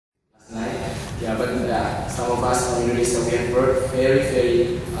Yeah, but some of us from Indonesia, we have worked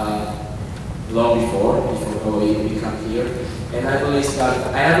very long before we come here. And I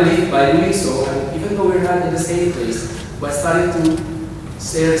believe by doing so, and even though we're not in the same place, but starting to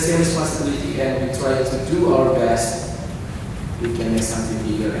share the same responsibility and we try to do our best, we can make something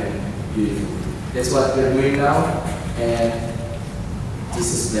bigger and beautiful. That's what we're doing now, and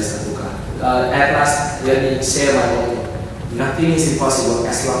this is blessed ACUCA. At last, let me share my motto. Nothing is impossible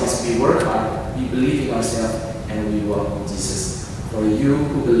as long as we work hard, we believe in ourselves, and we walk with Jesus. For you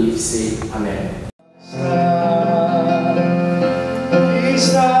who believe, say Amen.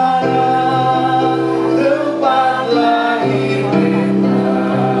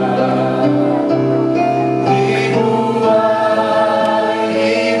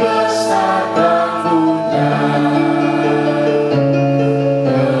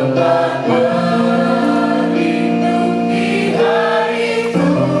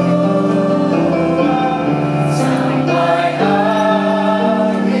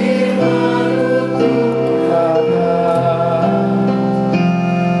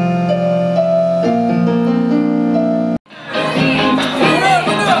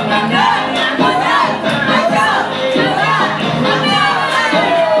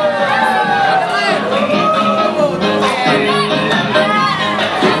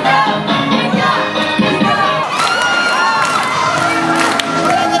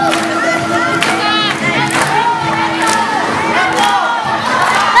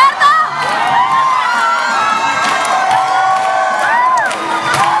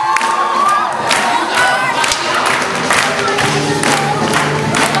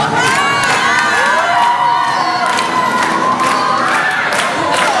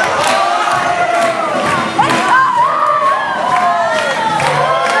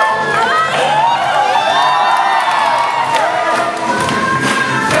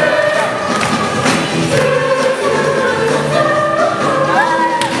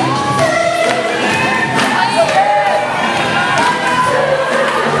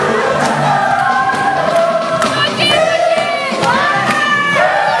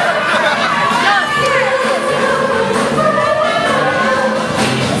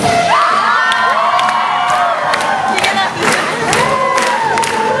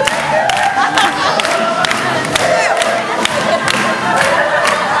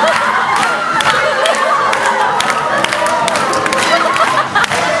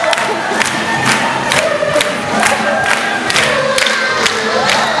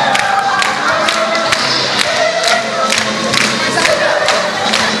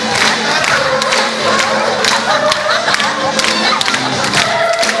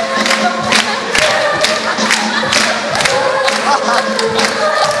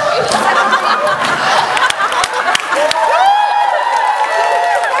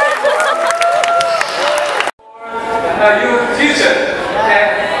 Your future.